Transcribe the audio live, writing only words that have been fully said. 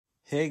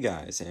Hey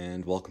guys,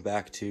 and welcome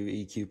back to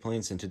EQ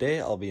Planes, and today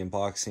I'll be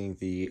unboxing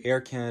the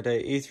Air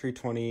Canada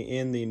A320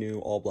 in the new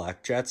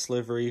all-black Jetz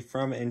livery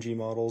from NG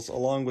Models,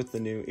 along with the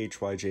new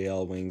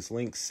HYJL wings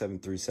Lynx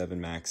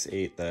 737 MAX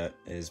 8 that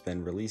has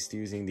been released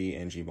using the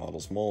NG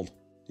Models mold.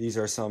 These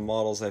are some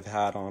models I've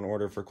had on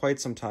order for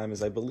quite some time,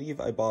 as I believe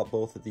I bought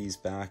both of these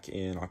back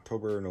in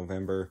October or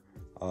November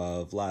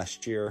of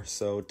last year,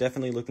 so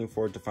definitely looking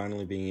forward to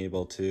finally being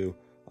able to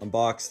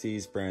unbox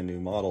these brand new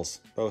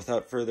models. But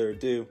without further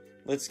ado,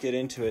 let's get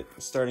into it,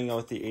 starting out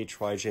with the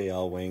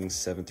HYJL wings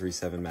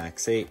 737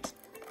 MAX 8.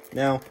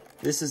 Now,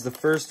 this is the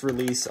first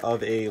release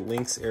of a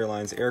Lynx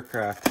Airlines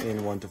aircraft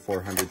in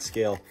 1:400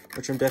 scale,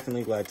 which I'm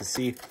definitely glad to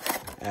see,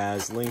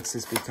 as Lynx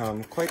has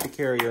become quite the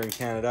carrier in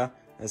Canada,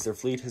 as their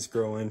fleet has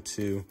grown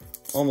to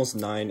almost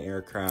 9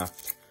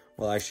 aircraft.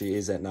 Well, actually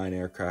is at 9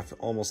 aircraft,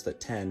 almost at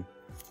 10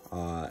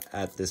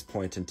 at this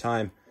point in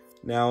time.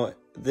 Now,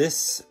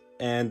 this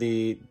and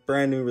the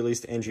brand new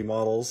released NG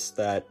models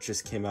that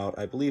just came out,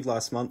 I believe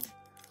last month,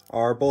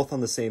 are both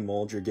on the same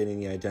mold. You're getting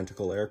the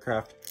identical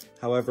aircraft.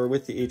 However,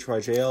 with the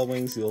HYJL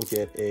wings, you'll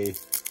get a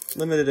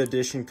limited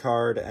edition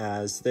card,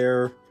 as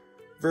their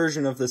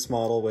version of this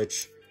model,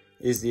 which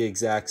is the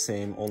exact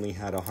same, only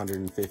had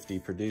 150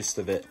 produced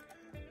of it.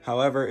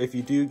 However, if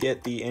you do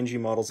get the NG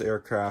Models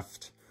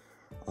aircraft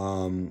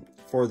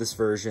for this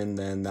version,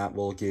 then that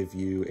will give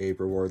you a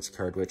rewards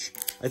card, which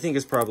I think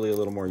is probably a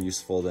little more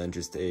useful than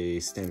just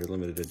a standard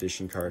limited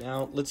edition card.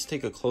 Now, let's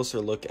take a closer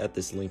look at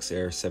this Lynx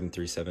Air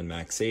 737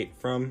 MAX 8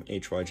 from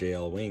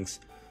HYJL wings.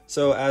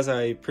 So, as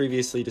I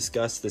previously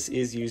discussed, this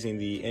is using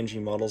the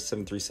NG Models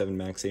 737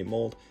 MAX 8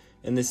 mold,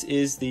 and this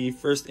is the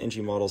first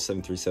NG Models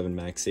 737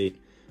 MAX 8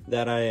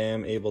 that I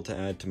am able to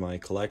add to my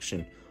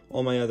collection.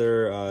 All my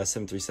other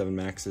 737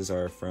 MAXs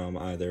are from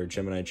either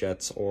Gemini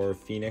Jets or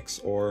Phoenix,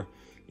 or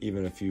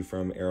even a few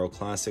from Aero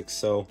Classics,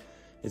 so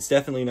it's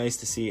definitely nice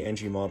to see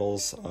NG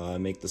Models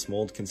make this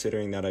mold,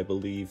 considering that I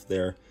believe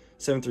their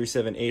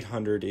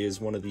 737-800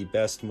 is one of the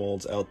best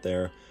molds out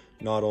there,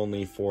 not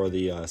only for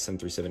the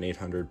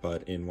 737-800,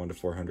 but in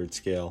 1:400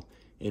 scale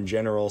in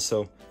general.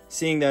 So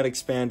seeing that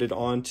expanded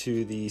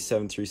onto the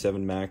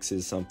 737 MAX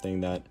is something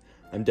that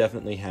I'm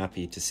definitely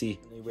happy to see.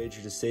 I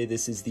wager to say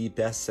this is the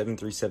best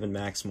 737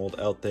 MAX mold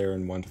out there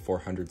in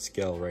 1:400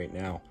 scale right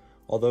now,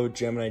 although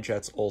Gemini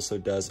Jets also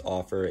does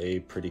offer a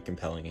pretty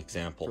compelling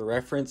example. For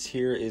reference,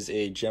 here is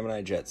a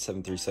Gemini Jets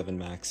 737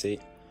 MAX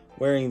 8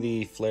 wearing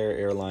the Flair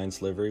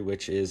Airlines livery,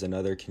 which is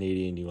another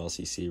Canadian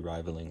ULCC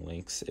rivaling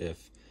Lynx,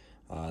 if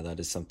that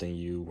is something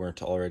you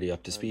weren't already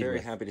up to speed with.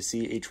 Very happy to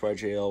see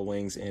HYJL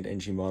wings and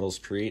NG Models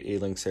create a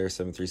Lynx Air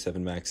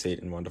 737 MAX 8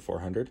 in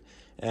 1:400,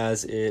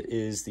 as it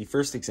is the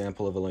first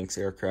example of a Lynx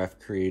aircraft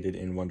created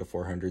in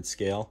 1:400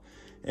 scale,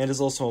 and is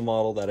also a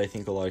model that I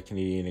think a lot of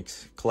Canadian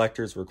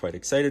collectors were quite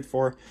excited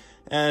for,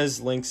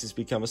 as Lynx has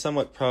become a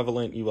somewhat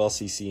prevalent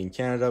ULCC in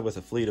Canada with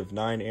a fleet of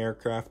 9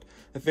 aircraft,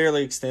 a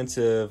fairly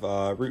extensive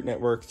route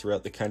network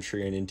throughout the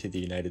country and into the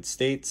United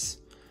States,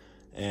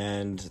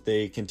 and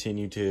they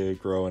continue to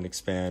grow and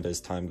expand as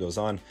time goes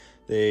on.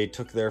 They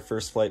took their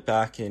first flight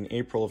back in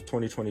April of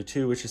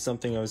 2022, which is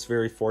something I was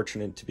very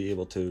fortunate to be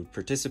able to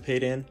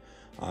participate in.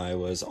 I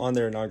was on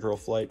their inaugural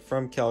flight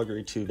from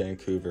Calgary to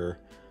Vancouver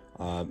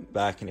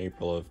back in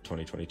April of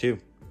 2022.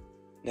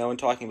 Now, in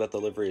talking about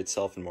the livery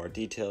itself in more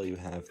detail, you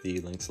have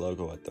the Lynx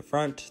logo at the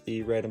front,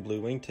 the red and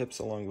blue wingtips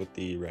along with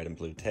the red and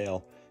blue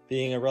tail,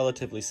 being a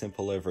relatively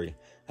simple livery.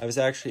 I was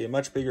actually a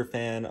much bigger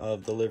fan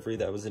of the livery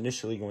that was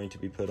initially going to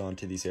be put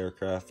onto these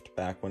aircraft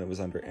back when it was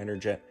under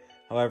Enerjet.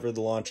 However,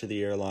 the launch of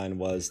the airline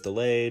was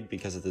delayed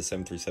because of the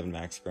 737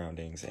 MAX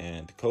groundings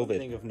and COVID. The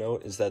thing of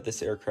note is that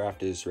this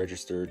aircraft is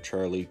registered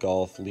Charlie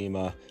Golf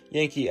Lima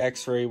Yankee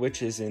X-Ray,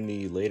 which is in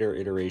the later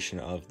iteration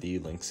of the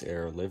Lynx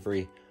Air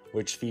livery,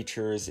 which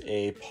features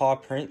a paw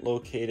print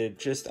located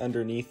just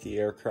underneath the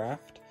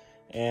aircraft,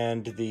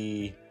 and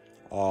the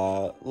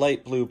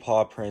light blue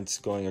paw prints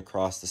going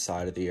across the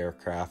side of the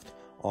aircraft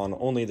on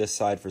only this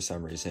side for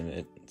some reason.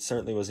 It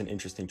certainly was an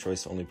interesting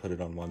choice to only put it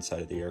on one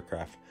side of the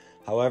aircraft.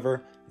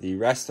 However, the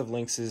rest of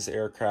Lynx's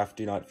aircraft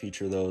do not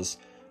feature those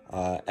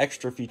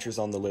extra features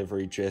on the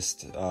livery,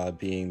 just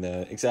being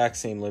the exact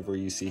same livery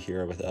you see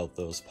here without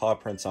those paw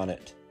prints on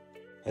it.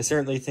 I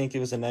certainly think it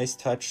was a nice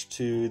touch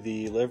to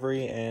the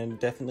livery, and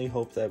definitely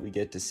hope that we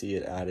get to see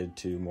it added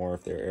to more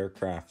of their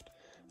aircraft.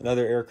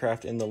 Another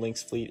aircraft in the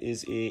Lynx fleet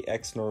is a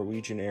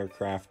ex-Norwegian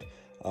aircraft,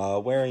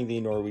 wearing the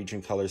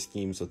Norwegian color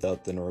schemes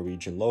without the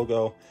Norwegian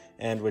logo,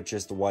 and with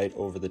just white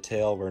over the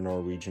tail, where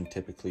Norwegian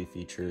typically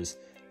features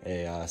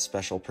a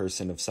special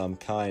person of some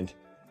kind.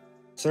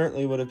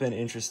 Certainly would have been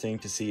interesting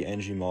to see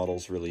NG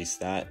Models release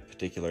that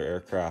particular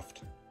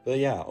aircraft. But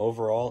yeah,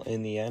 overall,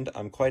 in the end,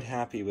 I'm quite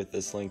happy with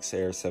this Lynx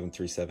Air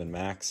 737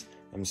 MAX.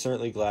 I'm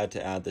certainly glad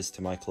to add this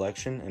to my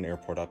collection and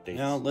airport updates.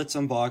 Now let's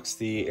unbox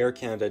the Air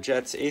Canada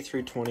Jetz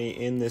A320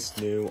 in this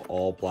new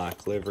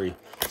all-black livery.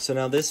 So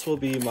now this will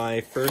be my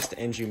first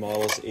NG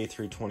Models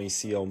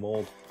A320 CO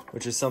mold,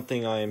 which is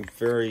something I am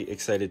very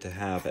excited to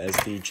have, as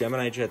the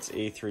Gemini Jets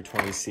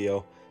A320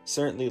 CO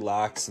certainly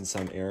lacks in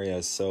some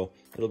areas, so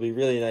it'll be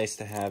really nice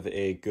to have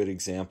a good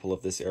example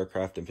of this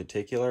aircraft in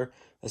particular,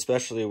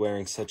 especially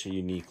wearing such a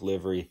unique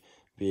livery,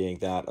 being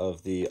that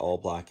of the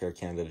all-black Air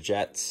Canada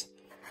Jets.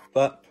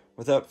 But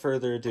without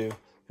further ado,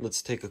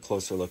 let's take a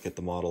closer look at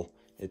the model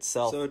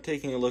itself. So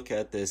taking a look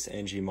at this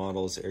NG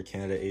Models Air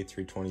Canada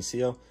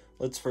A320ceo,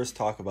 let's first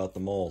talk about the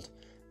mold.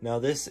 Now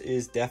this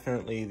is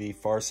definitely the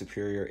far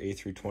superior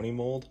A320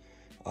 mold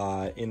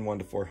in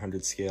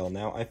 1:400 scale.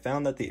 Now I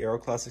found that the Aero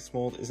Classics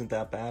mold isn't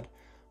that bad.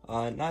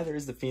 Neither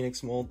is the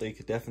Phoenix mold. They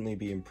could definitely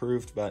be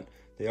improved, but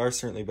they are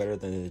certainly better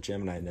than the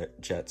Gemini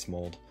Jets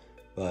mold.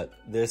 But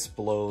this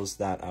blows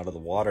that out of the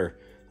water.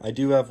 I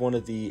do have one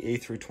of the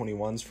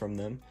A321s from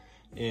them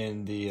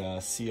in the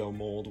CO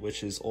mold,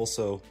 which is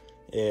also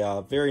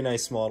a very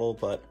nice model,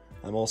 but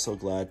I'm also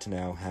glad to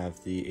now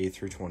have the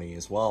A320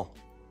 as well.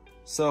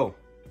 So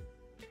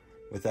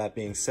with that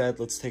being said,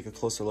 let's take a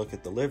closer look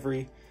at the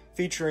livery,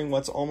 featuring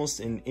what's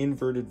almost an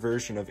inverted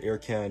version of Air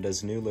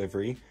Canada's new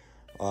livery,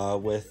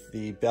 with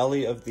the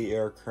belly of the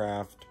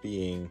aircraft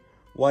being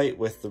white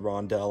with the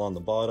rondelle on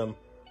the bottom,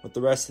 with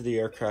the rest of the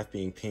aircraft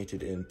being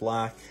painted in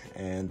black,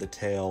 and the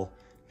tail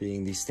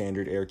being the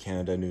standard Air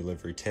Canada new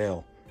livery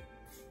tail.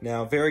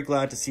 Now, very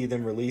glad to see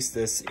them release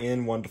this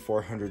in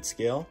 1:400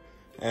 scale,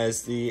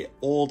 as the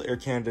old Air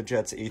Canada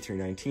Jets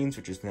A319s,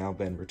 which has now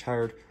been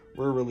retired,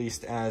 were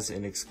released as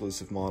an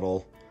exclusive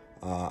model,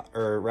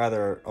 or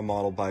rather a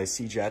model by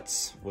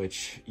Jetz,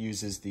 which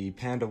uses the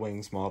Panda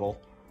Wings model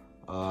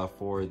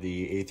for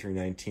the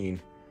A319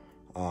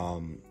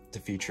 to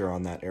feature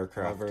on that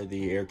aircraft. However,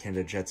 the Air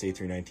Canada Jets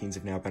A319s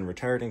have now been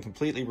retired and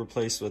completely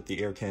replaced with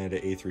the Air Canada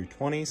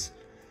A320s.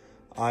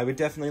 I would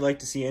definitely like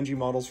to see NG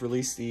Models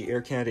release the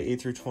Air Canada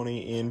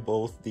A320 in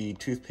both the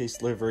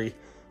toothpaste livery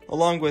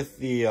along with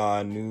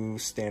the new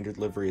standard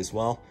livery as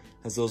well,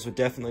 as those would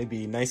definitely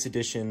be nice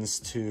additions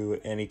to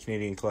any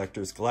Canadian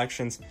collector's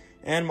collections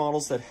and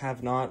models that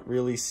have not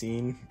really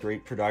seen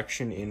great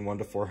production in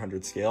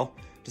 1:400 scale,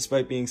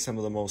 despite being some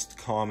of the most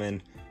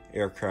common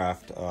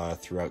aircraft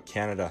throughout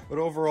Canada. But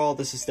overall,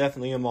 this is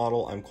definitely a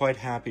model I'm quite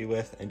happy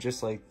with, and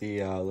just like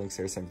the Lynx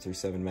Air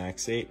 737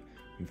 MAX 8,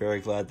 I'm very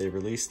glad they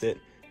released it,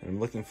 and I'm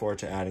looking forward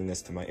to adding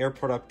this to my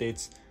airport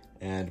updates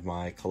and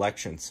my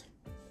collections.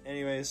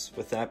 Anyways,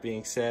 with that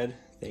being said,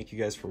 thank you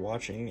guys for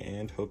watching,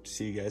 and hope to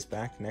see you guys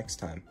back next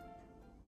time.